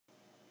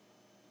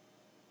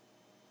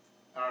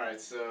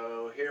Alright,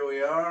 so here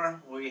we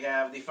are. We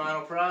have the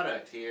final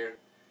product here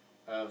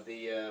of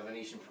the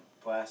Venetian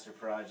Plaster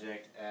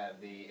project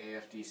at the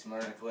AFD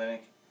Smyrna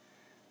Clinic.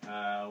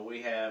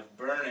 We have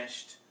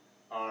burnished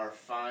our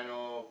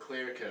final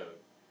clear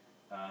coat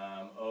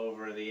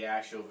over the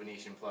actual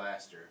Venetian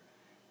plaster.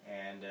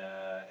 And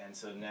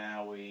so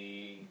now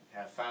we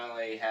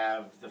finally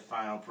have the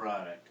final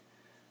product.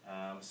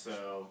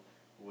 So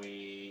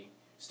we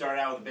start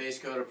out with a base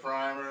coat of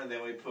primer,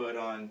 then we put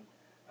on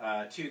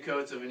 2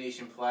 coats of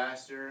Venetian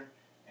plaster,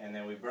 and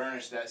then we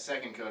burnished that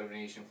second coat of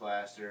Venetian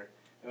plaster.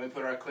 Then we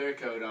put our clear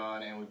coat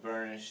on, and we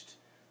burnished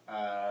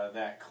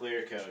that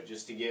clear coat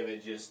just to give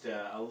it just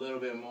a little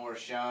bit more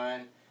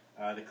shine.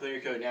 The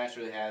clear coat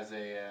naturally has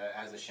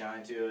a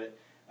shine to it,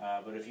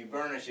 but if you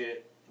burnish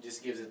it, it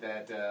just gives it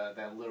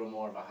that little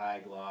more of a high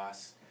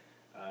gloss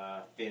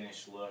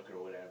finished look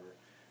or whatever.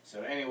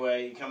 So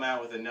anyway, you come out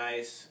with a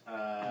nice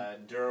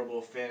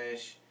durable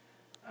finish.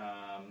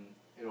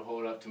 It'll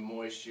hold up to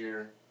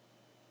moisture,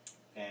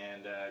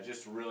 and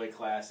just really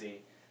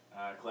classy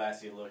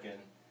looking.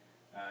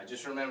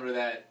 Just remember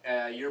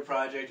that your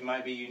project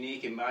might be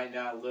unique. It might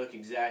not look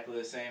exactly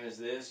the same as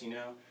this. You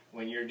know,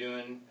 when you're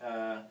doing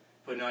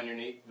putting on your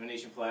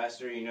Venetian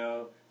plaster, you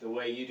know, the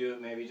way you do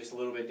it may be just a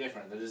little bit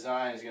different. The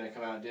design is going to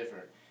come out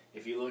different.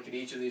 If you look at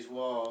each of these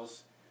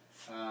walls,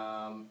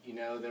 you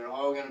know, they're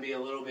all going to be a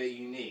little bit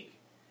unique.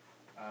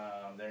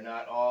 They're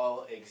not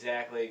all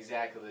exactly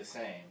the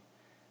same.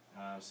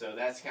 So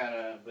that's kind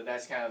of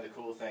the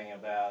cool thing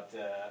about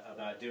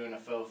doing a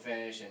faux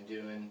finish and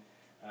doing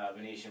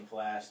Venetian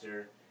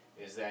plaster,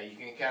 is that you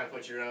can kind of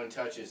put your own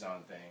touches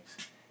on things.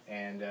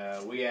 And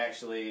we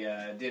actually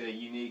did a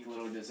unique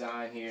little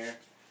design here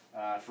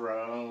for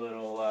our own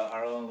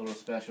little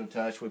special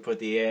touch. We put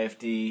the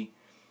AFD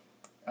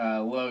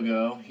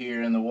logo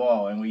here in the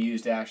wall, and we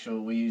used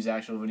actual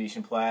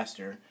Venetian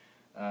plaster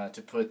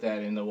to put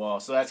that in the wall.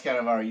 So that's kind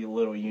of our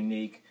little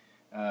unique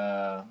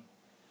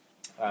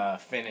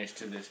finish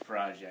to this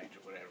project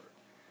or whatever.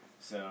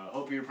 So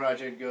hope your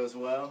project goes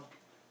well.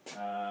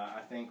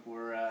 I think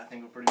we're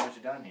pretty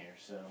much done here.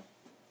 So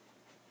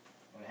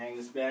I'm gonna hang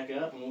this back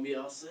up and we'll be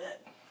all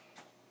set.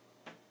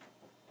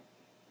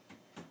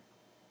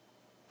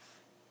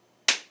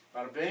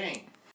 Bada bing.